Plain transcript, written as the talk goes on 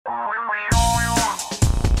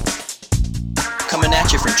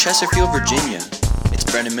from Chesterfield, Virginia, it's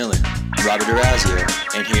Brendan Miller, Robert Orazio,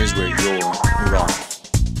 and here's where you're wrong.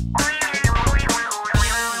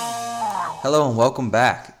 Hello and welcome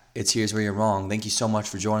back. It's Here's Where You're Wrong. Thank you so much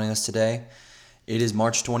for joining us today. It is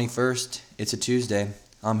March 21st. It's a Tuesday.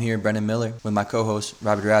 I'm here, Brendan Miller, with my co-host,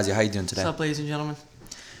 Robert Orazio. How you doing today? What's up, ladies and gentlemen?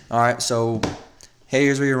 All right, so Hey,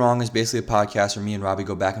 Here's Where You're Wrong is basically a podcast where me and Robbie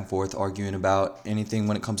go back and forth arguing about anything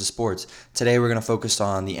when it comes to sports. Today we're going to focus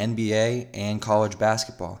on the NBA and college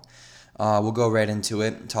basketball. We'll go right into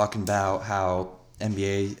it, talking about how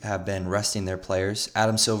NBA have been resting their players.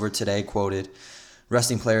 Adam Silver today quoted,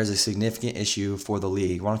 "Resting players is a significant issue for the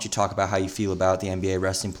league." Why don't you talk about how you feel about the NBA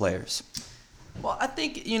resting players? Well, I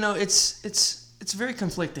think, it's very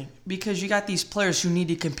conflicting because you got these players who need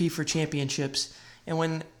to compete for championships. And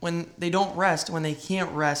when they don't rest, when they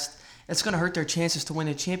can't rest, it's going to hurt their chances to win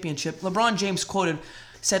a championship. LeBron James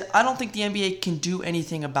said, "I don't think the NBA can do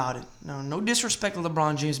anything about it." Now, no disrespect to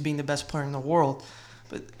LeBron James being the best player in the world,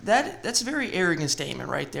 but that's a very arrogant statement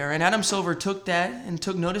right there. And Adam Silver took that and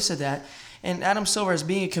took notice of that. And Adam Silver, as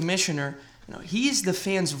being a commissioner, he's the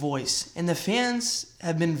fans' voice, and the fans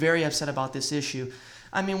have been very upset about this issue.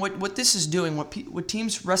 I mean, what this is doing, what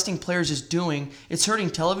teams resting players is doing, it's hurting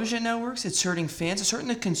television networks, it's hurting fans, it's hurting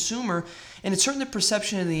the consumer, and it's hurting the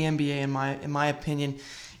perception of the NBA, in my opinion.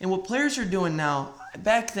 And what players are doing now,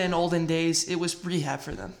 back then, olden days, it was rehab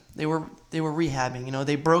for them. They were rehabbing.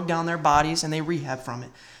 They broke down their bodies and they rehab from it.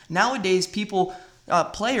 Nowadays,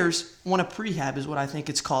 players want a prehab, is what I think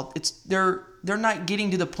it's called. They're not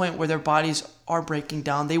getting to the point where their bodies are breaking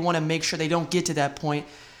down. They want to make sure they don't get to that point.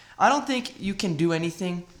 I don't think you can do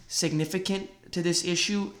anything significant to this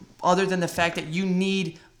issue other than the fact that you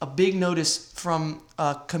need a big notice from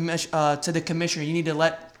to the commissioner. You need to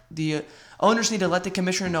let the owners need to let the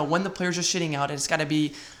commissioner know when the players are sitting out. And it's got to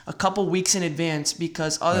be a couple weeks in advance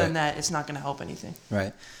because other than that, it's not going to help anything.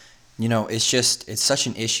 Right. It's such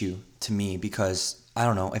an issue to me because, I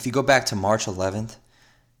don't know, if you go back to March 11th,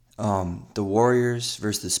 the Warriors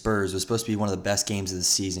versus the Spurs was supposed to be one of the best games of the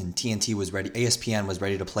season. TNT was ready. ESPN was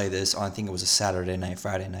ready to play this on, I think it was a Saturday night,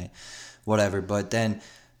 Friday night, whatever. But then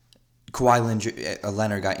Kawhi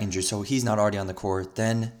Leonard got injured, so he's not already on the court.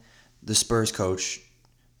 Then the Spurs coach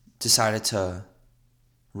decided to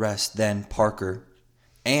rest then Parker,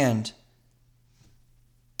 and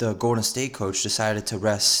the Golden State coach decided to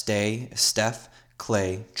rest Steph,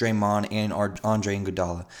 Clay, Draymond, and Andre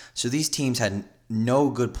Iguodala. So these teams had no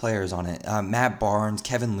good players on it. Matt Barnes,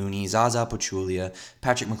 Kevin Looney, Zaza Pachulia,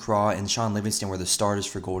 Patrick McGraw, and Sean Livingston were the starters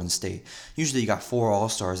for Golden State. Usually you got 4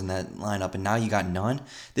 All-Stars in that lineup, and now you got none.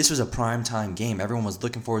 This was a primetime game. Everyone was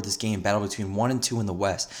looking forward to this game, battle between 1 and 2 in the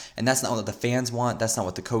West. And that's not what the fans want. That's not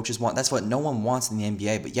what the coaches want. That's what no one wants in the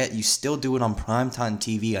NBA, but yet you still do it on primetime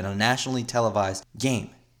TV on a nationally televised game.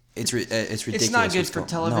 It's ridiculous. It's not good for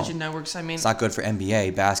television networks. I mean, it's not good for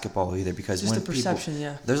NBA basketball either because just the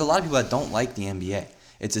perception. There's a lot of people that don't like the NBA.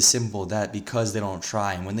 It's as simple that because they don't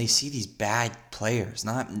try, and when they see these bad players,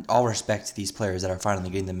 not all respect to these players that are finally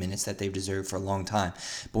getting the minutes that they've deserved for a long time,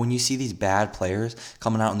 but when you see these bad players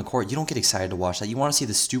coming out on the court, you don't get excited to watch that. You want to see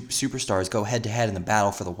the superstars go head to head in the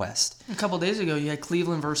battle for the West. A couple of days ago, you had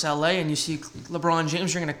Cleveland versus LA, and you see LeBron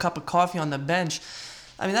James drinking a cup of coffee on the bench.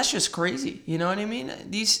 I mean, that's just crazy. You know what I mean?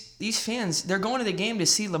 These fans, they're going to the game to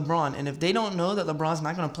see LeBron. And if they don't know that LeBron's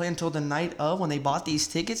not going to play until the night of when they bought these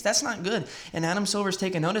tickets, that's not good. And Adam Silver's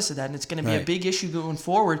taking notice of that, and it's going to be a big issue going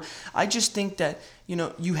forward. I just think that,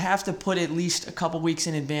 you have to put at least a couple weeks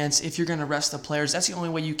in advance if you're going to rest the players. That's the only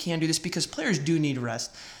way you can do this because players do need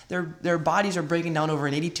rest. Their bodies are breaking down over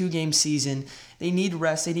an 82-game season. They need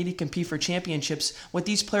rest. They need to compete for championships. What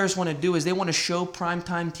these players want to do is they want to show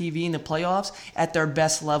primetime TV in the playoffs at their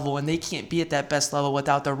best level, and they can't be at that best level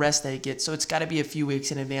without the rest they get. So it's got to be a few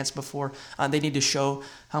weeks in advance before they need to show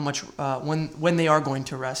how much when they are going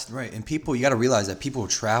to rest. Right, and you got to realize that people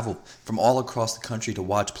travel from all across the country to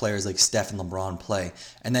watch players like Steph and LeBron play,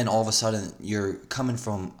 and then all of a sudden you're coming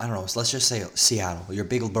from, I don't know, so let's just say Seattle. You're a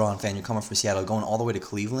big LeBron fan. You're coming from Seattle, going all the way to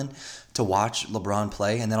Cleveland to watch LeBron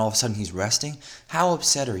play, and then all of a sudden he's resting. How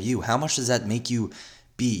upset are you? How much does that make you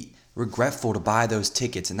be regretful to buy those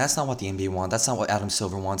tickets? And that's not what the NBA wants. That's not what Adam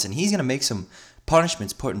Silver wants, and he's going to make some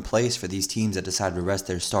punishments put in place for these teams that decide to rest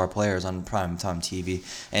their star players on primetime TV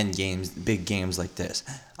and big games like this.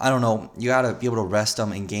 I don't know. You got to be able to rest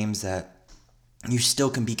them in games that you still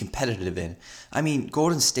can be competitive in. I mean,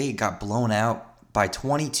 Golden State got blown out by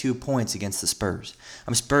 22 points against the Spurs.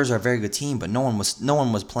 Spurs are a very good team, but no one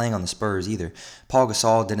was playing on the Spurs either. Paul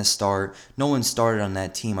Gasol didn't start. No one started on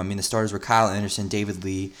that team. The starters were Kyle Anderson, David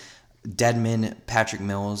Lee, Dedmon, Patrick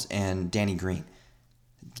Mills, and Danny Green.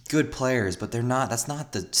 good players, but they're not. That's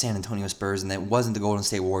not the San Antonio Spurs, and that wasn't the Golden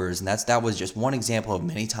State Warriors, and that was just one example of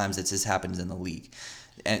many times that this happens in the league.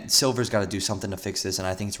 And Silver's got to do something to fix this, and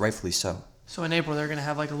I think it's rightfully so. So in April, they're going to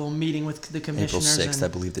have like a little meeting with the commissioners. April 6th, I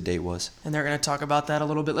believe the date was. And they're going to talk about that a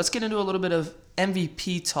little bit. Let's get into a little bit of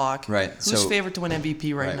MVP talk. Right. Who's favorite to win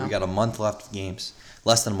MVP right now? We got a month left of games.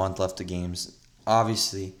 Less than a month left of games.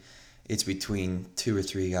 Obviously, it's between 2 or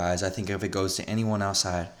 3 guys. I think if it goes to anyone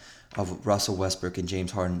outside of Russell Westbrook and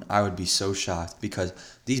James Harden, I would be so shocked because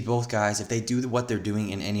these both guys, if they do what they're doing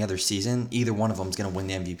in any other season, either one of them is going to win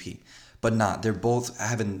the MVP. But not. They're both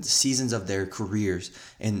having seasons of their careers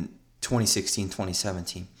in 2016,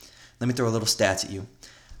 2017. Let me throw a little stats at you.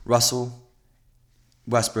 Russell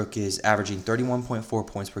Westbrook is averaging 31.4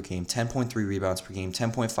 points per game, 10.3 rebounds per game,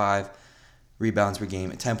 10.5 rebounds per game,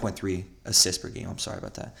 and 10.3 assists per game. I'm sorry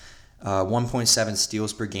about that. 1.7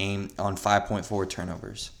 steals per game on 5.4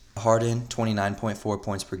 turnovers. Harden, 29.4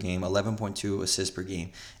 points per game, 11.2 assists per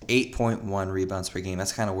game, 8.1 rebounds per game.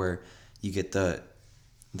 That's kind of where you get the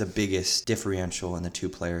biggest differential in the two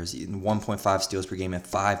players. 1.5 steals per game and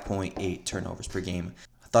 5.8 turnovers per game.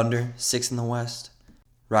 Thunder, 6 in the West.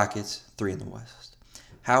 Rockets, 3 in the West.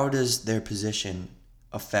 How does their position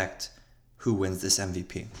affect who wins this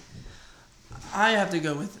MVP? I have to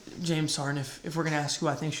go with James Harden if we're going to ask who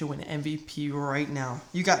I think should win MVP right now.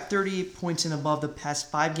 You got 38 points and above the past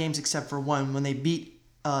 5 games except for one when they beat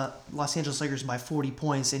Los Angeles Lakers by 40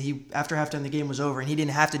 points, and he after halftime the game was over and he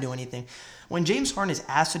didn't have to do anything. When James Harden is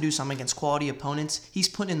asked to do something against quality opponents, he's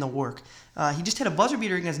putting in the work. He just hit a buzzer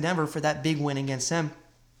beater against Denver for that big win against them.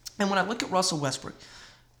 And when I look at Russell Westbrook,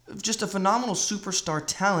 just a phenomenal superstar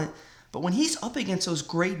talent, but when he's up against those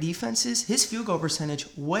great defenses, his field goal percentage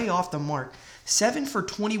way off the mark. 7 for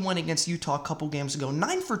 21 against Utah a couple games ago.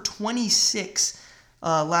 9 for 26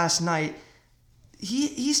 last night.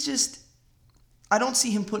 He's just... I don't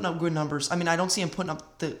see him putting up good numbers. I mean, I don't see him putting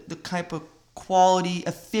up the type of quality,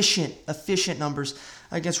 efficient numbers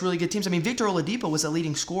against really good teams. I mean, Victor Oladipo was a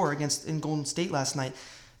leading scorer in Golden State last night.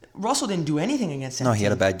 Russell didn't do anything against that No, team. he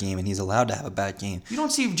had a bad game, and he's allowed to have a bad game. You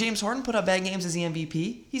don't see James Harden put up bad games as the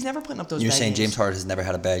MVP. He's never putting up those bad games. You're saying James Harden has never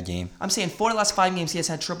had a bad game? I'm saying 4 of the last 5 games he has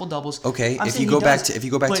had triple doubles. Okay, if you go back to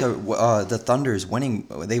the Thunder's winning,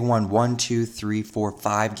 they won 1, 2, 3, 4,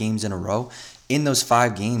 5 games in a row. In those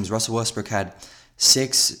 5 games, Russell Westbrook had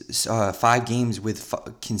 5 games with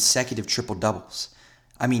consecutive triple doubles.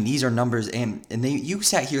 I mean, these are numbers, and you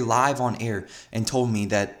sat here live on air and told me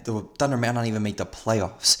that the Thunder might not even make the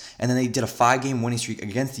playoffs. And then they did a 5-game winning streak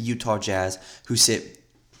against the Utah Jazz, who sit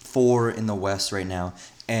 4 in the West right now,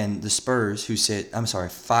 and the Spurs, who sit, 4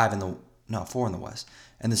 in the West,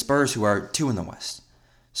 and the Spurs, who are 2 in the West.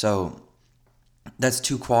 So that's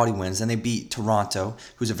 2 quality wins. Then they beat Toronto,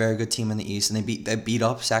 who's a very good team in the East, and they beat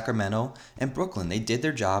up Sacramento and Brooklyn. They did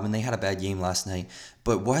their job, and they had a bad game last night.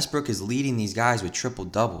 But Westbrook is leading these guys with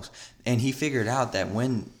triple-doubles, and he figured out that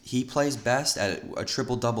when he plays best at a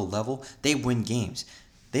triple-double level, they win games.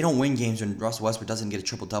 They don't win games when Russell Westbrook doesn't get a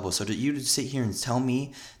triple-double. So you to sit here and tell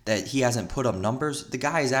me that he hasn't put up numbers, the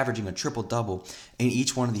guy is averaging a triple-double in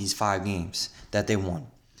each one of these 5 games that they won.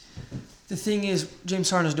 The thing is, James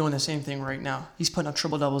Harden is doing the same thing right now. He's putting up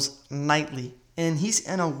triple doubles nightly, and he's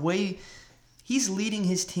leading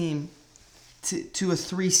his team to a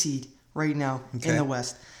 3 seed right now in the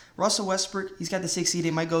West. Russell Westbrook, he's got the 6 seed.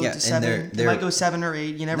 It might go to 7. It might go 7 or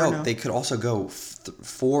 8. You never know. No, they could also go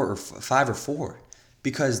 4 or 5 or 4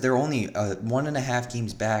 because they're only 1.5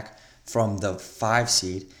 games back from the 5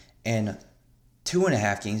 seed and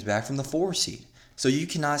 2.5 games back from the 4 seed. So you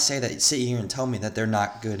cannot sit here and tell me that they're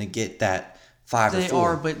not going to get that 5 or 4. They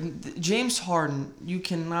are, but James Harden, you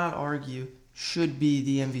cannot argue, should be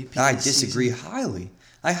the MVP. I disagree highly.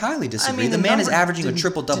 I highly disagree. The man is averaging a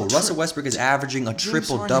triple-double. Russell Westbrook is averaging a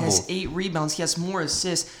triple-double. James Harden has 8 rebounds. He has more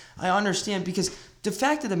assists. I understand because the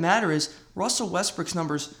fact of the matter is Russell Westbrook's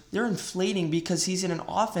numbers, they're inflating because he's in an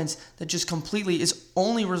offense that just completely is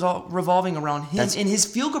only revolving around him. And his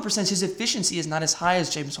field goal percentage, his efficiency is not as high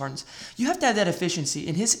as James Harden's. You have to have that efficiency.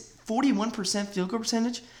 And his 41% field goal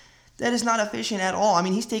percentage, that is not efficient at all. I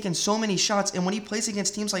mean, he's taken so many shots. And when he plays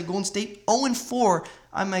against teams like Golden State, 0-4,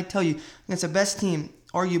 I might tell you, against the best team,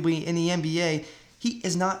 arguably, in the NBA, he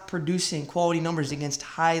is not producing quality numbers against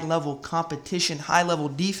high-level competition, high-level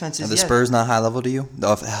defenses. Are the Spurs not high-level to you?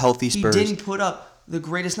 The healthy Spurs? He didn't put up the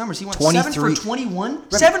greatest numbers. He went 7 for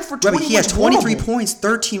 21. 7 for 21. He has 23 points,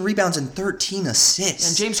 13 rebounds, and 13 assists.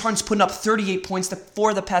 And James Harden's putting up 38 points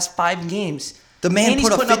for the past 5 games. The man And he's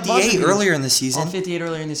put up putting up buzzer 58 beaters. earlier in the season. 58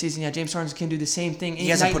 earlier in the season. Yeah, James Harden can do the same thing. He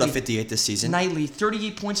hasn't put up 58 this season. Nightly,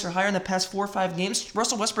 38 points or higher in the past 4 or 5 games.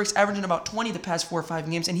 Russell Westbrook's averaging about 20 the past 4 or 5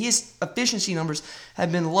 games, and his efficiency numbers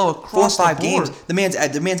have been low 4 or across 5 the board.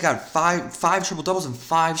 games. The man's got five triple doubles in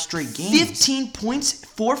 5 straight games. 15 points,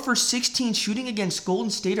 4 for 16 shooting against Golden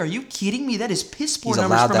State. Are you kidding me? That is piss poor He's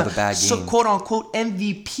numbers allowed from to have a bad game. quote unquote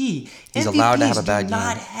MVP. He's allowed to have a bad do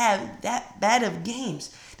not game. have that bad of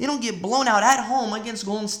games. They don't get blown out at home against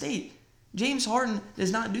Golden State. James Harden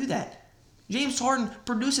does not do that. James Harden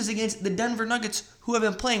produces against the Denver Nuggets, who have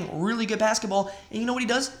been playing really good basketball. And you know what he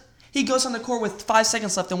does? He goes on the court with 5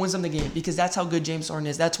 seconds left and wins them the game, because that's how good James Harden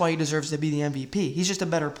is. That's why he deserves to be the MVP. He's just a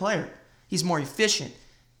better player. He's more efficient.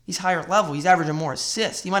 He's higher level. He's averaging more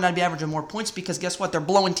assists. He might not be averaging more points because guess what? They're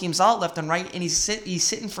blowing teams out left and right, and he's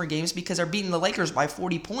sitting for games because they're beating the Lakers by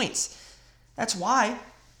 40 points. That's why.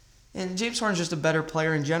 And James Harden's just a better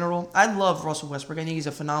player in general. I love Russell Westbrook. I think he's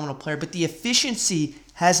a phenomenal player, but the efficiency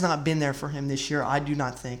has not been there for him this year. I do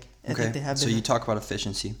not think. I think they have been. So you talk about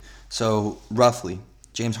efficiency. So roughly,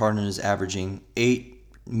 James Harden is averaging 8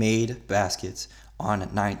 made baskets on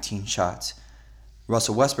 19 shots.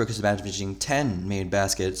 Russell Westbrook is averaging 10 made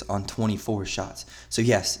baskets on 24 shots. So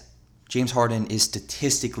yes, James Harden is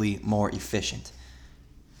statistically more efficient.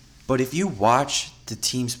 But if you watch the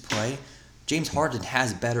teams play, James Harden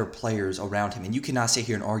has better players around him, and you cannot sit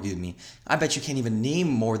here and argue with me. I bet you can't even name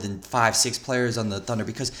more than 5-6 players on the Thunder,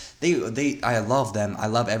 because I love them. I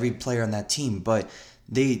love every player on that team, but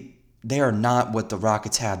they are not what the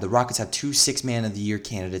Rockets have. The Rockets have 2 6-man of the year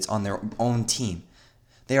candidates on their own team.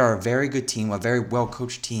 They are a very good team, a very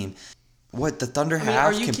well-coached team. What the Thunder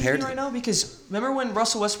have are you compared kidding to right now? Because remember when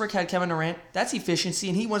Russell Westbrook had Kevin Durant? That's efficiency,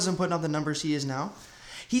 and he wasn't putting up the numbers he is now.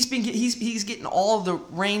 He's getting all of the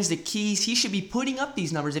reins, the keys. He should be putting up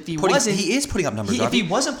these numbers. If he wasn't, he is putting up numbers. If he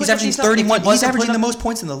wasn't he's putting averaging up these numbers, 31. He's averaging the most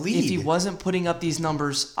points in the league. If he wasn't putting up these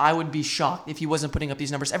numbers, I would be shocked. If he wasn't putting up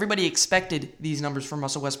these numbers, everybody expected these numbers from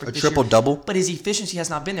Russell Westbrook. A triple-double? But his efficiency has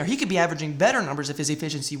not been there. He could be averaging better numbers if his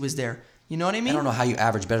efficiency was there. You know what I mean? I don't know how you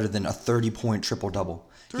average better than a 30-point triple-double.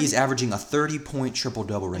 He's averaging a 30-point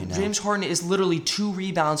triple-double right now. James Harden is literally 2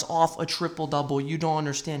 rebounds off a triple-double. You don't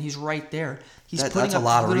understand. He's right there. That's a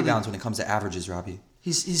lot of rebounds when it comes to averages, Robbie.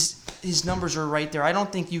 His numbers are right there. I don't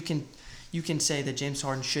think you can say that James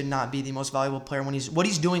Harden should not be the most valuable player when what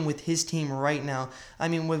he's doing with his team right now. I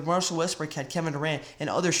mean, with Russell Westbrook had Kevin Durant and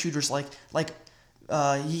other shooters like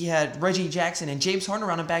he had Reggie Jackson and James Harden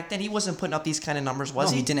around him back then. He wasn't putting up these kind of numbers,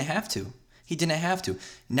 was he? He didn't have to. He didn't have to.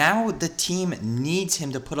 Now the team needs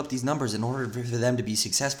him to put up these numbers in order for them to be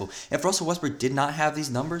successful. If Russell Westbrook did not have these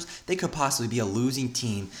numbers, they could possibly be a losing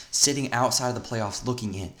team sitting outside of the playoffs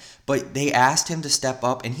looking in. But they asked him to step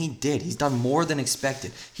up, and he did. He's done more than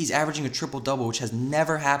expected. He's averaging a triple-double, which has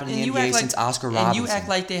never happened in the NBA since Oscar Robertson. And you act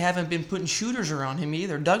like they haven't been putting shooters around him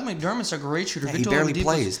either. Doug McDermott's a great shooter. Yeah, he barely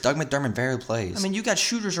plays. Doug McDermott barely plays. I mean, you got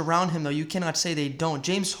shooters around him, though. You cannot say they don't.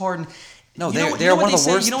 James Harden... No, they're one of the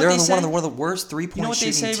worst. They're one of the worst 3-point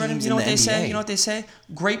shooting teams in the NBA. You know what they say?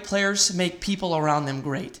 Great players make people around them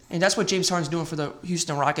great, and that's what James Harden's doing for the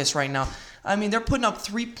Houston Rockets right now. I mean, they're putting up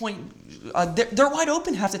 3-point. They're wide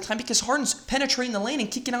open half the time because Harden's penetrating the lane and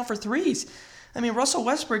kicking out for threes. I mean, Russell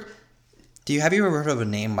Westbrook. Have you ever heard of a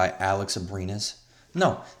name by Alex Abrines?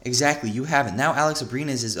 No, exactly. You haven't. Now Alex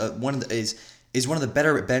Abrines is one of the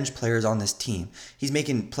better bench players on this team. He's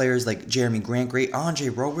making players like Jeremy Grant great, Andre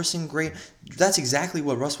Roberson great. That's exactly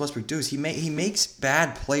what Russ Westbrook does. He makes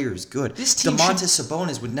bad players good. Domantas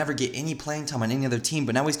Sabonis would never get any playing time on any other team,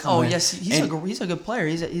 but now he's coming. Oh yes, he's a good player.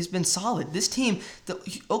 He's been solid. This team, the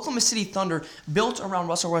Oklahoma City Thunder, built around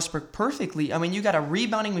Russell Westbrook perfectly. I mean, you got a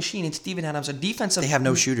rebounding machine in Steven Adams, a defensive. They have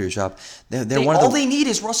no shooters, Rob. They need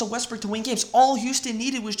is Russell Westbrook to win games. All Houston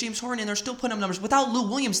needed was James Harden, and they're still putting up numbers. Without Lou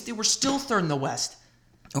Williams, they were still third in the West.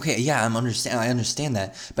 Okay, yeah, I understand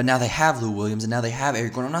that. But now they have Lou Williams, and now they have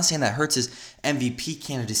Eric Gordon. I'm not saying that hurts his MVP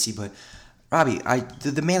candidacy, but Robbie,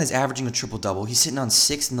 the man is averaging a triple-double. He's sitting on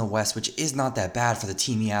 6th in the West, which is not that bad for the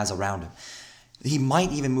team he has around him. He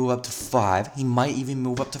might even move up to 5. He might even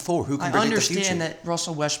move up to 4. Who can predict the future? I understand that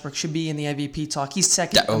Russell Westbrook should be in the MVP talk. He's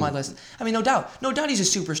second on my list. I mean, no doubt. No doubt he's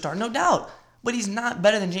a superstar. No doubt. But he's not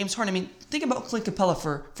better than James Harden. I mean, think about Clint Capella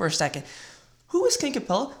for a second. Who is Clint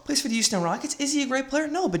Capella? Plays for the Houston Rockets. Is he a great player?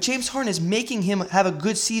 No, but James Harden is making him have a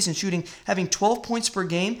good season having 12 points per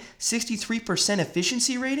game, 63%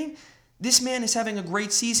 efficiency rating. This man is having a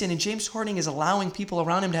great season, and James Harden is allowing people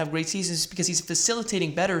around him to have great seasons because he's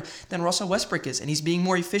facilitating better than Russell Westbrook is, and he's being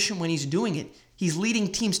more efficient when he's doing it. He's leading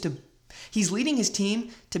his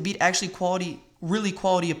team to beat actually really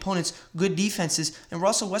quality opponents, good defenses, and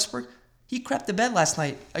Russell Westbrook, He crapped the bed last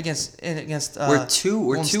night against We're two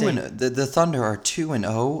Golden and State. the Thunder are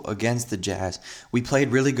 2-0 against the Jazz. We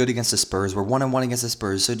played really good against the Spurs. We're 1-1 against the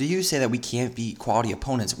Spurs. So do you say that we can't beat quality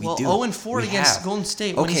opponents? We do. 0-4 We against have. Golden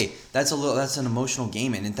State. Okay, that's an emotional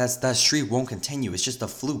game, and that streak won't continue. It's just a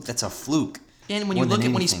fluke. That's a fluke. And when you more look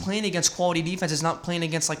than at when he's anything. playing against quality defense, it's not playing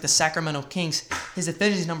against like the Sacramento Kings. His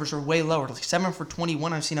efficiency numbers are way lower. Like 7 for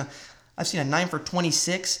 21. I've seen a 9 for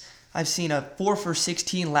 26. I've seen a 4 for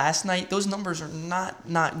 16 last night. Those numbers are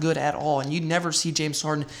not good at all. And you never see James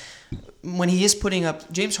Harden when he is putting up.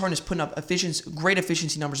 James Harden is putting up great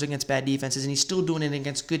efficiency numbers against bad defenses, and he's still doing it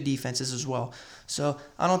against good defenses as well. So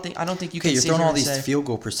I don't think you Okay, can. you're sit throwing here all and these say, field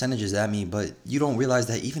goal percentages at me, but you don't realize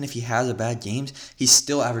that even if he has a bad games, he's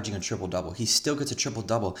still averaging a triple-double. He still gets a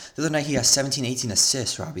triple-double. The other night he has 17, 18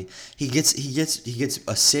 assists, Robbie. He gets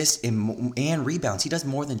assists and rebounds. He does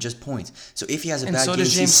more than just points. So if he has a And bad so game, does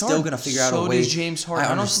he's James still Harden. going to figure out So a way. does James Harden.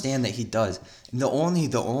 I understand that he does. The only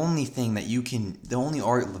valid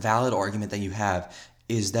argument that you have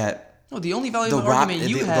is that no, the only valuable argument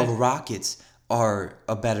you have. the Rockets are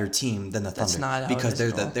a better team than the Thunder That's not how because it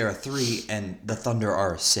is at all. they're a 3 and the Thunder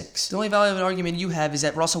are a 6. The only valid argument you have is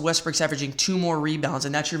that Russell Westbrook's averaging 2 more rebounds,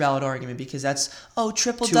 and that's your valid argument because that's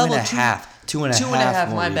triple double. 2.5. 2.5.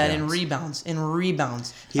 more My bad. In rebounds.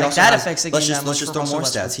 rebounds. He like also that has, affects the game. let's that much just for throw Russell more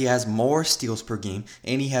Westbrook. stats. He has more steals per game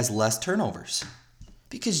and he has less turnovers.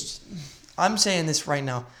 Because I'm saying this right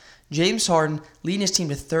now, James Harden leading his team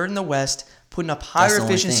to 3rd in the West, putting up higher the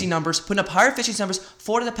only efficiency thing. numbers. 4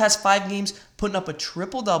 out of the past 5 games, putting up a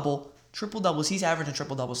triple-double. Triple-doubles. He's averaging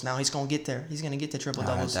triple-doubles now. He's going to get there. He's going to get to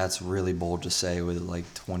triple-doubles. That's really bold to say with like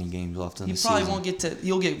 20 games left in the season. He probably won't get to.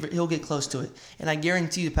 He'll get close to it. And I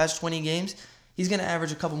guarantee you, the past 20 games, he's going to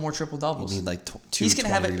average a couple more triple-doubles. You need like two He's going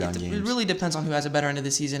to have it. rebound games. It really depends on who has a better end of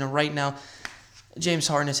the season. And right now, James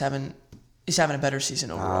Harden is having a better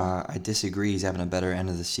season overall. I disagree. He's having a better end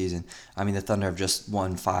of the season. I mean, the Thunder have just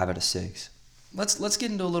won 5 out of 6. Let's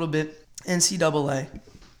get into a little bit NCAA,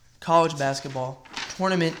 college basketball,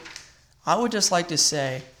 tournament. I would just like to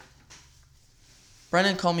say,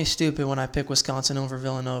 Brennan called me stupid when I picked Wisconsin over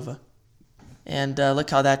Villanova. And look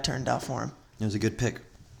how that turned out for him. It was a good pick.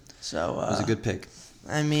 So It was a good pick.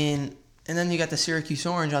 I mean, and then you got the Syracuse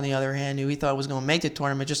Orange on the other hand, who we thought was going to make the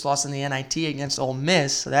tournament, just lost in the NIT against Ole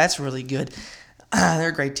Miss. So that's really good. They're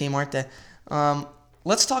a great team, aren't they?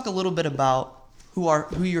 Let's talk a little bit about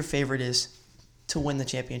who your favorite is to win the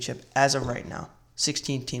championship as of right now.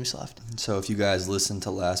 16 teams left. So if you guys listened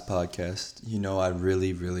to last podcast, you know I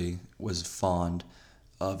really, really was fond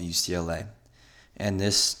of UCLA. And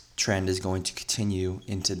this trend is going to continue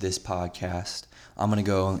into this podcast. I'm going to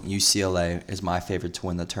go UCLA is my favorite to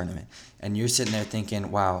win the tournament. And you're sitting there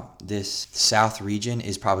thinking, wow, this South region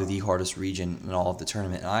is probably the hardest region in all of the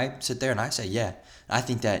tournament. And I sit there and I say, yeah. I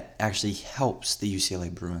think that actually helps the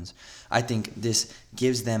UCLA Bruins. I think this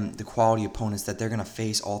gives them the quality opponents that they're going to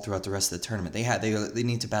face all throughout the rest of the tournament. They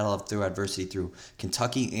need to battle up through adversity through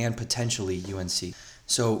Kentucky and potentially UNC.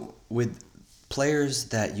 So with players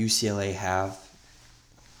that UCLA have,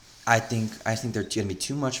 I think they're going to be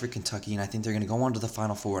too much for Kentucky, and I think they're going to go on to the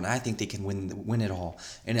Final Four, and I think they can win it all.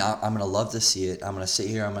 And I'm going to love to see it. I'm going to sit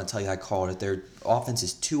here. I'm going to tell you I called it. Their offense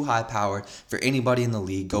is too high-powered for anybody in the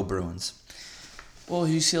league. Go Bruins. Well,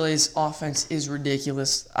 UCLA's offense is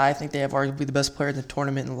ridiculous. I think they have arguably the best player in the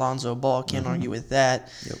tournament in Lonzo Ball. Can't argue with that.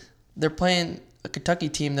 Yep. They're playing a Kentucky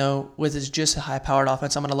team, though, with is just a high-powered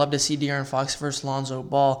offense. I'm going to love to see De'Aaron Fox versus Lonzo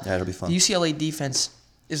Ball. Yeah, it'll be fun. The UCLA defense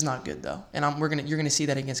is not good, though. And you're going to see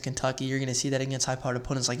that against Kentucky. You're going to see that against high-powered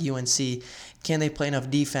opponents like UNC. Can they play enough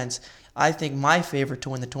defense? I think my favorite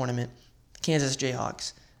to win the tournament, Kansas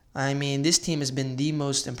Jayhawks. I mean, this team has been the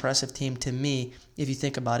most impressive team to me, if you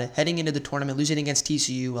think about it. Heading into the tournament, losing against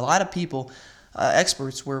TCU, a lot of people,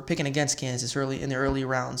 experts, were picking against Kansas in the early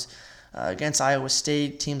rounds. Against Iowa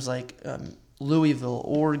State, teams like Louisville,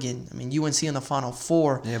 Oregon. I mean, UNC in the Final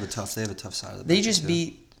Four. They have a tough side of the They just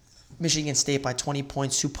beat Michigan State by 20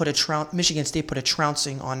 points. Michigan State put a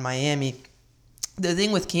trouncing on Miami. The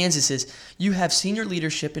thing with Kansas is you have senior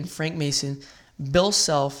leadership in Frank Mason. Bill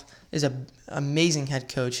Self is an amazing head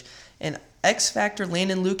coach. And X Factor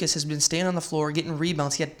Landon Lucas has been staying on the floor, getting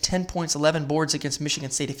rebounds. He had 10 points, 11 boards against Michigan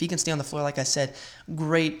State. If he can stay on the floor, like I said,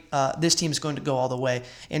 great. This team is going to go all the way.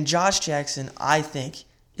 And Josh Jackson, I think,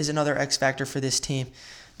 is another X Factor for this team.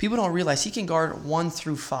 People don't realize he can guard 1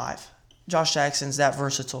 through 5. Josh Jackson's that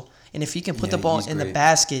versatile. And if he can put the ball in the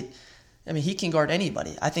basket, I mean, he can guard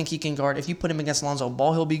anybody. I think he can guard. If you put him against Lonzo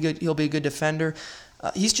Ball, he'll be good. He'll be a good defender.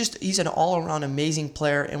 He's an all-around amazing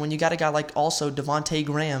player. And when you got a guy like also Devontae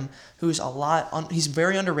Graham, who's he's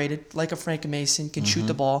very underrated, like a Frank Mason, can shoot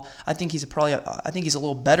the ball. I think he's a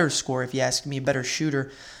little better scorer, if you ask me, a better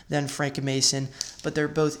shooter than Frank Mason. But they're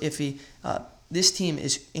both iffy. This team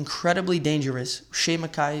is incredibly dangerous. Shea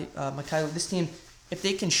McKay, this team, if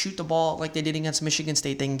they can shoot the ball like they did against Michigan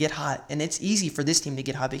State, they can get hot. And it's easy for this team to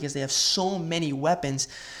get hot because they have so many weapons.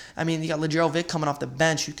 I mean, you got Lagerald Vick coming off the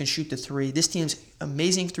bench who can shoot the three. This team's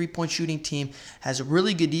amazing three-point shooting team, has a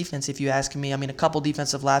really good defense, if you ask me. I mean, a couple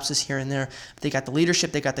defensive lapses here and there. But they got the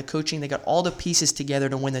leadership, they got the coaching, they got all the pieces together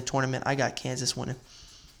to win the tournament. I got Kansas winning.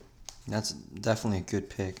 That's definitely a good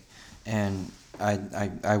pick. And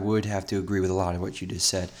I would have to agree with a lot of what you just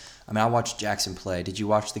said. I mean, I watched Jackson play. Did you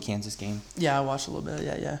watch the Kansas game? Yeah, I watched a little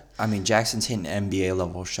bit. Yeah. I mean, Jackson's hitting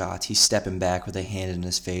NBA-level shots. He's stepping back with a hand in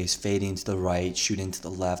his face, fading to the right, shooting to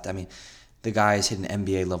the left. I mean, the guy is hitting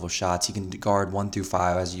NBA-level shots. He can guard 1 through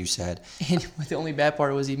 5, as you said. And the only bad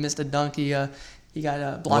part was he missed a dunk. He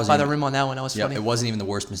got blocked by the rim on that one. That was funny. It wasn't even the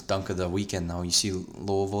worst missed dunk of the weekend, though. You see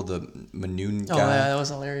Louisville, the Manoon guy. Oh, yeah, that was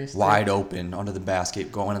hilarious. Wide open under the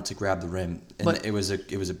basket, going up to grab the rim. And but it was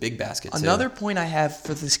a big basket, too. Another point I have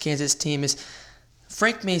for this Kansas team is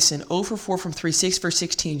Frank Mason, 0 for 4 from 3, 6 for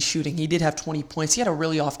 16 shooting. He did have 20 points. He had a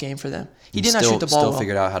really off game for them. He did not shoot the ball well. Still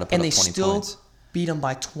figured out how to put up 20 points. And they still beat them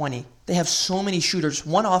by 20. They have so many shooters.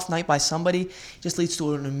 One off night by somebody just leads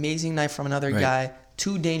to an amazing night from another guy.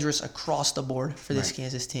 Too dangerous across the board for this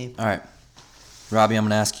Kansas team. All right. Robbie, I'm going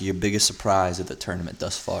to ask you your biggest surprise of the tournament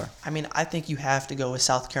thus far. I mean, I think you have to go with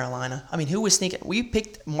South Carolina. I mean, who was thinking? We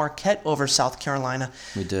picked Marquette over South Carolina.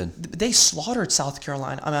 We did. They slaughtered South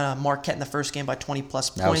Carolina. Marquette in the first game by 20-plus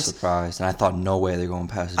points. I was surprised, and I thought no way they're going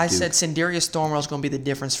past Duke. I said Sindarius Thornwell is going to be the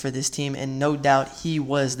difference for this team, and no doubt he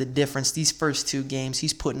was the difference. These first 2 games,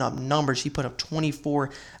 he's putting up numbers. He put up 24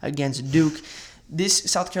 against Duke.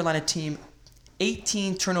 This South Carolina team,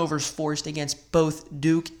 18 turnovers forced against both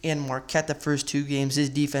Duke and Marquette the first 2 games. His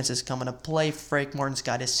defense is coming to play. Frank Martin's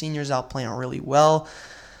got his seniors out playing really well.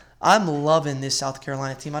 I'm loving this South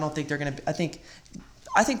Carolina team. I don't think they're going to – I think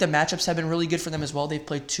the matchups have been really good for them as well. They've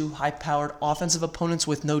played 2 high-powered offensive opponents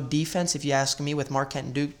with no defense, if you ask me, with Marquette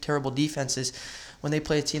and Duke, terrible defenses. When they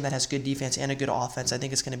play a team that has good defense and a good offense, I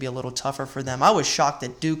think it's going to be a little tougher for them. I was shocked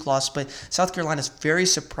that Duke lost, but South Carolina is very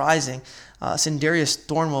surprising. Sindarius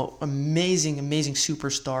Thornwell, amazing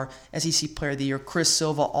superstar, SEC Player of the Year. Chris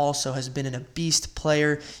Silva also has been a beast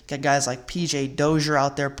player. You got guys like P.J. Dozier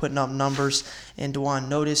out there putting up numbers, and Dewan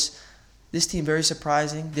Notice. This team, very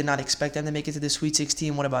surprising. Did not expect them to make it to the Sweet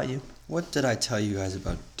 16. What about you? What did I tell you guys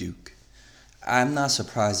about Duke? I'm not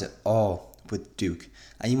surprised at all with Duke.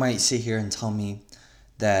 You might sit here and tell me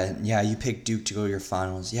that, yeah, you picked Duke to go to your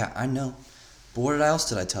finals. Yeah, I know. But what else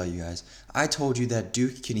did I tell you guys? I told you that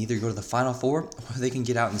Duke can either go to the Final Four or they can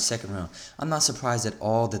get out in the second round. I'm not surprised at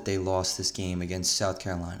all that they lost this game against South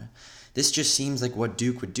Carolina. This just seems like what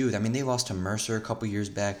Duke would do. I mean, they lost to Mercer a couple years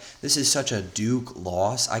back. This is such a Duke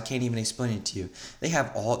loss. I can't even explain it to you. They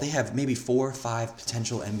have maybe 4 or 5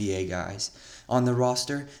 potential NBA guys on the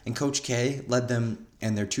roster, and Coach K led them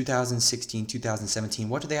in their 2016-2017.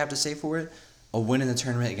 What do they have to say for it? A win in the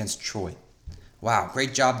tournament against Troy. Wow,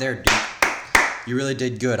 great job there, Duke. You really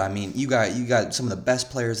did good. I mean, you got some of the best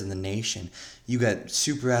players in the nation. You got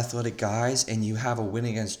super athletic guys, and you have a win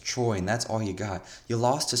against Troy, and that's all you got. You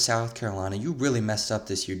lost to South Carolina. You really messed up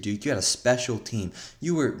this year, Duke. You had a special team.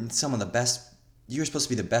 You were some of the best. You were supposed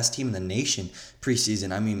to be the best team in the nation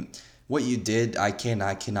preseason. I mean, what you did, I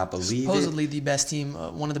cannot believe Supposedly the best team,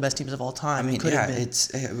 one of the best teams of all time. I mean,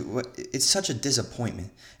 it's such a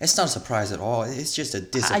disappointment. It's not a surprise at all. It's just a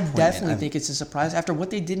disappointment. I definitely think it's a surprise after what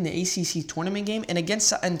they did in the ACC tournament game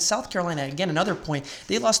and South Carolina. Again, another point,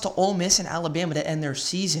 they lost to Ole Miss and Alabama to end their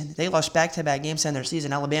season. They lost back-to-back games to end their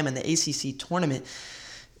season. Alabama in the ACC tournament.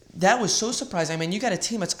 That was so surprising. I mean, you got a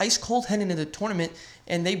team that's ice cold heading into the tournament,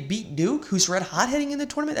 and they beat Duke, who's red hot heading in the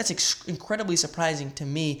tournament. That's incredibly surprising to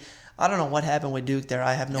me. I don't know what happened with Duke there.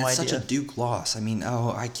 I have no idea. It's such a Duke loss. I mean,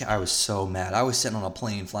 I was so mad. I was sitting on a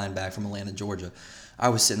plane flying back from Atlanta, Georgia. I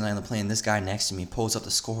was sitting on the plane. This guy next to me pulls up the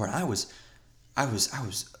score, and I was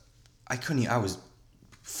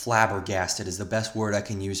flabbergasted is the best word I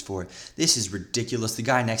can use for it. This is ridiculous. The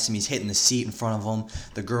guy next to me is hitting the seat in front of him.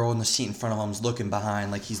 The girl in the seat in front of him is looking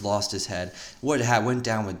behind like he's lost his head. What went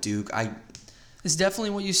down with Duke? It's definitely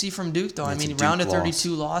what you see from Duke, though. I mean, round of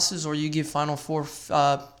 32 losses, or you give Final Four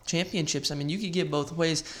championships. I mean, you could get both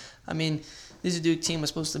ways. I mean, this Duke team was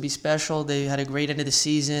supposed to be special. They had a great end of the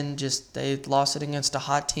season. Just they lost it against a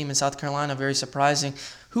hot team in South Carolina. Very surprising.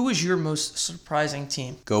 Who was your most surprising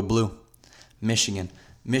team? Go Blue. Michigan.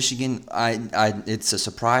 Michigan, it's a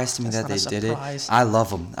surprise to me that they That's not a did it. surprise. I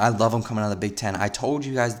love them. I love them coming out of the Big Ten. I told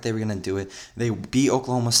you guys that they were gonna do it. They beat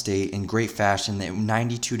Oklahoma State in great fashion.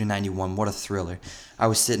 92-91. What a thriller! I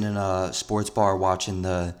was sitting in a sports bar watching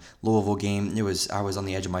the Louisville game. I was on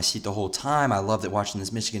the edge of my seat the whole time. I loved it watching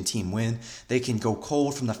this Michigan team win. They can go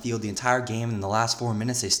cold from the field the entire game, and in the last 4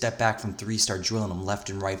 minutes, they step back from three, start drilling them left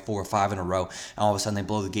and right, 4 or 5 in a row, and all of a sudden they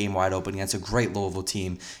blow the game wide open against a great Louisville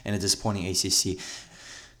team and a disappointing ACC.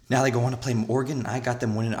 Now they go on to play Oregon, and I got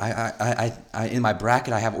them winning. I in my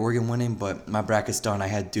bracket I have Oregon winning, but my bracket's done. I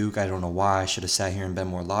had Duke. I don't know why. I should have sat here and been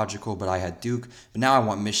more logical, but I had Duke. But now I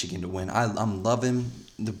want Michigan to win. I'm loving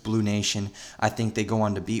the Blue Nation. I think they go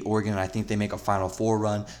on to beat Oregon. I think they make a Final Four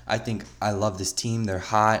run. I love this team. They're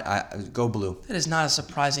hot. Go Blue. That is not a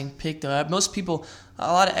surprising pick, though. Most people,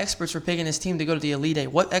 a lot of experts were picking this team to go to the Elite Eight.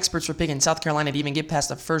 What experts were picking South Carolina to even get past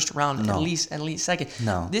the first round, No. at least second?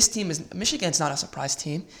 No. This team Michigan's not a surprise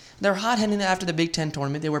team. They're hot heading after the Big Ten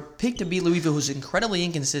tournament. They were picked to beat Louisville, who's incredibly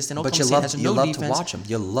inconsistent. But Oklahoma State has no love defense. to watch them.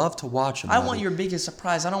 You love to watch them. I want your biggest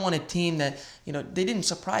surprise. I don't want a team that, they didn't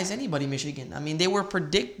surprise anybody, Michigan. I mean, they were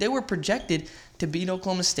projected to beat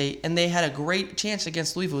Oklahoma State, and they had a great chance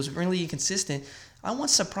against Louisville. It was really inconsistent. I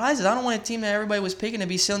want surprises. I don't want a team that everybody was picking to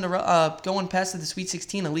be going past to the Sweet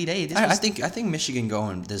 16 Elite Eight. I think Michigan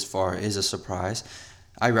going this far is a surprise.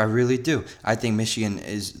 I really do. I think Michigan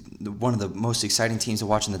is one of the most exciting teams to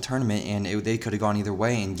watch in the tournament, and they could have gone either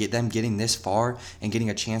way. And getting this far and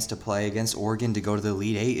getting a chance to play against Oregon to go to the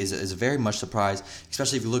Elite Eight is very much surprise.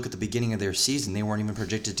 Especially if you look at the beginning of their season, they weren't even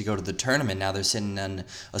projected to go to the tournament. Now they're sitting on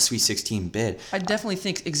a Sweet 16 bid. I definitely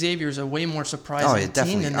think Xavier is a way more surprising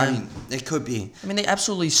team than them. I mean, it could be. I mean, they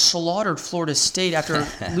absolutely slaughtered Florida State after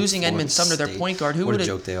losing Edmund Sumner, their point guard. What a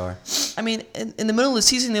joke they are. I mean, in the middle of the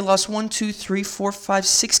season, they lost 1, 2, 3, 4, 5,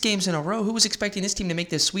 6 games in a row. Who was expecting this team to make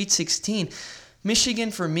the Sweet 16?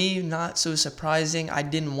 Michigan, for me, not so surprising. I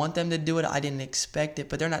didn't want them to do it. I didn't expect it,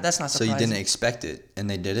 but that's not surprising. So you didn't expect it, and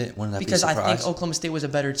they did it? Wouldn't that because be a surprise? I think Oklahoma State was a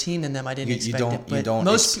better team than them. I didn't expect it.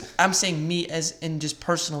 But I'm saying me as in just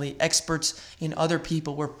personally, experts and other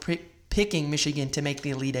people were picking Michigan to make the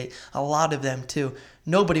Elite Eight. A lot of them, too.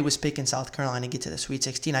 Nobody was picking South Carolina to get to the Sweet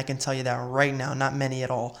 16. I can tell you that right now. Not many at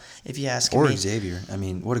all, if you ask me. Or Xavier. I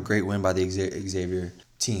mean, what a great win by the Xavier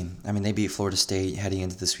team. I mean, they beat Florida State heading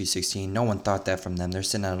into the Sweet 16. No one thought that from them. They're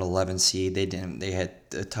sitting at an 11 seed. They had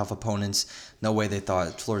tough opponents. No way they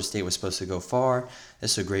thought Florida State was supposed to go far.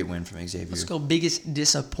 This is a great win from Xavier. Let's go biggest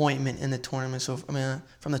disappointment in the tournament. So,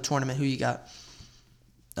 from the tournament, who you got?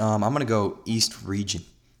 I'm going to go East Region.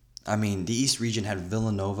 I mean, the East Region had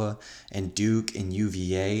Villanova and Duke and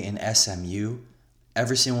UVA and SMU.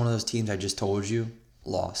 Every single one of those teams I just told you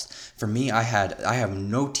lost. For me, I have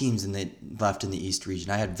no teams left in the East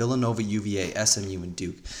Region. I had Villanova, UVA, SMU, and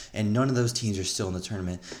Duke, and none of those teams are still in the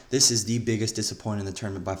tournament. This is the biggest disappointment in the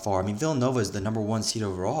tournament by far. I mean, Villanova is the number 1 seed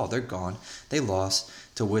overall. They're gone. They lost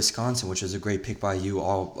to Wisconsin, which was a great pick by you.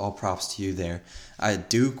 All props to you there.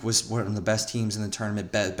 Duke was one of the best teams in the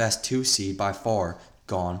tournament, best 2 seed by far.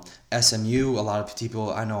 Gone. SMU,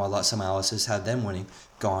 some analysts had them winning.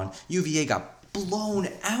 Gone. UVA got blown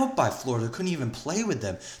out by Florida. Couldn't even play with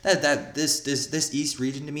them. This East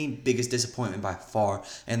region to me, biggest disappointment by far.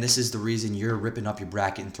 And this is the reason you're ripping up your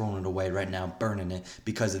bracket and throwing it away right now, burning it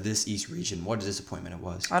because of this East region. What a disappointment it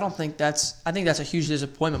was. I think that's a huge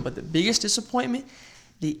disappointment. But the biggest disappointment,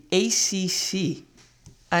 the ACC.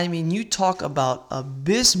 I mean, you talk about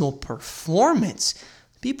abysmal performance.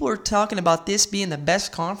 People are talking about this being the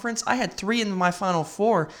best conference. I had 3 in my Final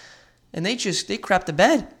Four, and they crapped the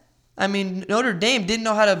bed. I mean, Notre Dame didn't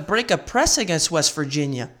know how to break a press against West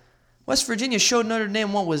Virginia. West Virginia showed Notre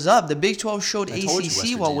Dame what was up. The Big 12 showed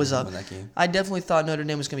ACC what was up. I definitely thought Notre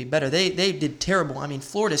Dame was going to be better. They did terrible. I mean,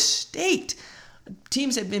 Florida State,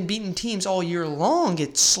 teams that have been beating teams all year long,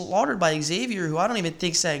 get slaughtered by Xavier, who I don't even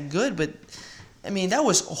think's that good, but I mean, that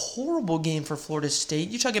was a horrible game for Florida State.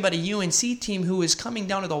 You're talking about a UNC team who is coming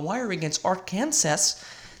down to the wire against Arkansas.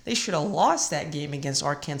 They should have lost that game against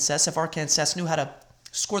Arkansas if Arkansas knew how to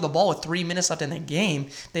score the ball with 3 minutes left in the game.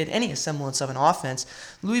 They had any semblance of an offense.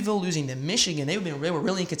 Louisville losing to Michigan. They were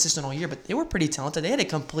really inconsistent all year, but they were pretty talented. They had a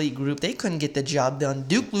complete group. They couldn't get the job done.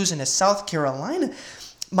 Duke losing to South Carolina.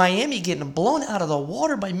 Miami getting blown out of the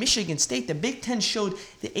water by Michigan State. The Big Ten showed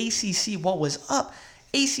the ACC what was up.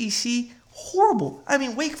 ACC, horrible. I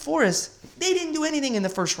mean, Wake Forest, they didn't do anything in the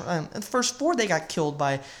first round. In the first 4, they got killed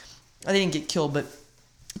by. They didn't get killed, but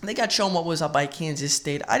They got shown what was up by Kansas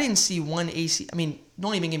State. I didn't see one AC. I mean,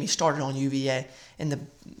 don't even get me started on UVA and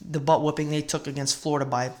the butt whooping they took against Florida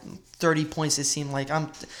by 30 points. It seemed like I'm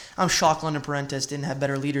shocked London Parentes didn't have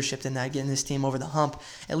better leadership than that, getting this team over the hump,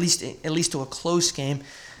 at least to a close game.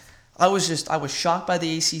 I was shocked by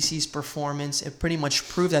the ACC's performance. It pretty much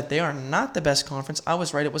proved that they are not the best conference. I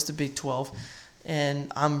was right. It was the Big 12,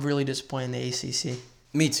 and I'm really disappointed in the ACC.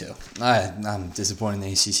 Me too. I'm disappointed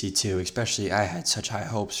in the ACC too, especially I had such high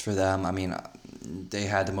hopes for them. I mean, they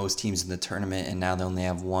had the most teams in the tournament, and now they only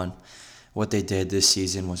have one. What they did this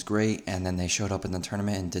season was great, and then they showed up in the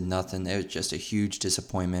tournament and did nothing. It was just a huge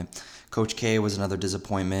disappointment. Coach K was another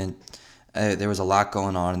disappointment. There was a lot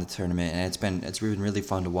going on in the tournament, and it's been really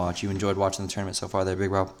fun to watch. You enjoyed watching the tournament so far there, Big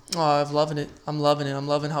Rob? Oh, I'm loving it. I'm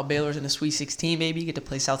loving how Baylor's in the Sweet 16, baby. You get to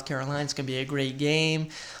play South Carolina. It's going to be a great game.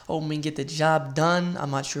 Hoping we can get the job done. I'm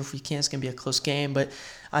not sure if we can. It's going to be a close game. But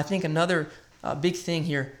I think another big thing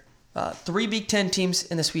here, 3 Big 10 teams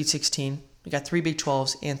in the Sweet 16. We got 3 Big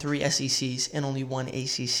 12s and 3 SECs and only 1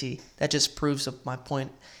 ACC. That just proves my point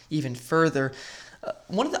even further.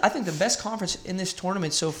 I think the best conference in this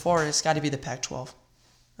tournament so far has got to be the Pac-12.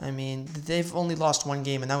 I mean, they've only lost 1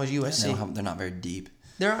 game, and that was USC. They're not very deep.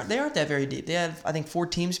 They aren't that very deep. They have, I think, 4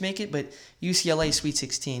 teams make it, but UCLA Sweet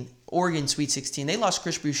 16, Oregon Sweet 16. They lost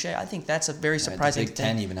Chris Boucher. I think that's a very surprising thing. The Big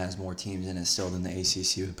Ten even has more teams in it still than the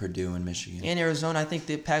ACC with Purdue and Michigan. And Arizona, I think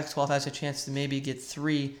the Pac-12 has a chance to maybe get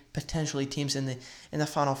 3 potentially teams in the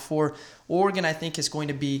Final Four. Oregon, I think, is going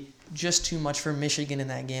to be just too much for Michigan in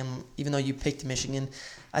that game, even though you picked Michigan.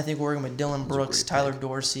 I think Oregon with Dylan Brooks, Tyler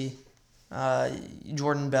Dorsey,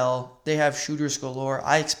 Jordan Bell, they have shooters galore.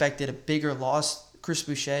 I expected a bigger loss. Chris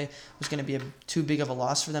Boucher was going to be too big of a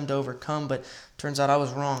loss for them to overcome, but turns out I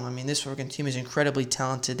was wrong. I mean, this Oregon team is incredibly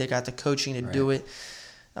talented. They got the coaching to do it.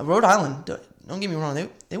 Rhode Island, don't get me wrong,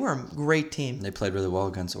 they were a great team. They played really well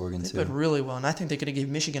against Oregon, too. They played really well, and I think they're going to give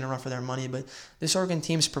Michigan a run for their money, but this Oregon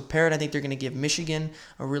team's prepared. I think they're going to give Michigan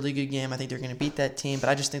a really good game. I think they're going to beat that team, but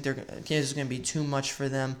I just think Kansas is going to be too much for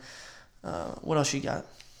them. What else you got?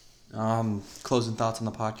 Closing thoughts on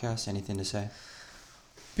the podcast? Anything to say?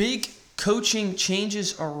 Big coaching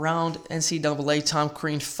changes around NCAA. Tom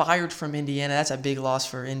Crean fired from Indiana. That's a big loss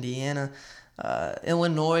for Indiana.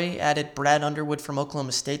 Illinois added Brad Underwood from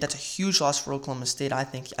Oklahoma State. That's a huge loss for Oklahoma State. I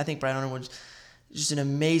think Brad Underwood's just an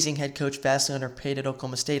amazing head coach, vastly underpaid at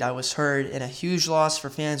Oklahoma State. I was heard, and a huge loss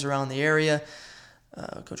for fans around the area.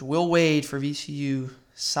 Coach Will Wade for VCU.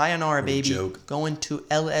 Sayonara, baby. Joke. Going to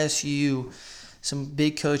LSU. Some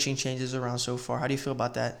big coaching changes around so far. How do you feel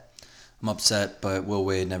about that? I'm upset, but Will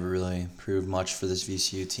Wade never really proved much for this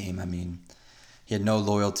VCU team. I mean, he had no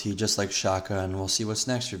loyalty, just like Shaka, and we'll see what's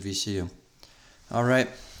next for VCU. All right,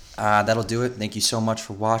 that'll do it. Thank you so much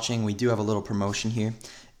for watching. We do have a little promotion here.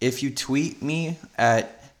 If you tweet me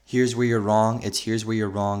at Here's Where You're Wrong, it's Here's Where You're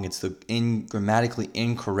Wrong. It's the grammatically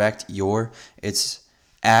incorrect your. It's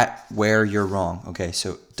at Where You're Wrong. Okay,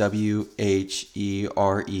 so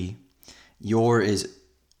WHERE. Your is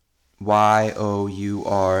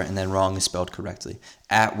YOUR, and then wrong is spelled correctly.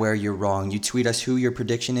 At Where You're Wrong. You tweet us who your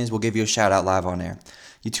prediction is. We'll give you a shout out live on air.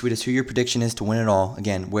 You tweet us who your prediction is to win it all.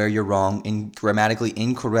 Again, Where You're Wrong, grammatically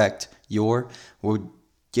incorrect your. We'll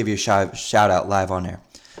give you a shout out live on air.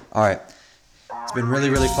 All right. It's been really,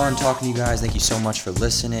 really fun talking to you guys. Thank you so much for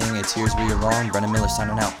listening. It's Here's Where You're Wrong. Brendan Miller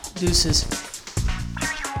signing out. Deuces.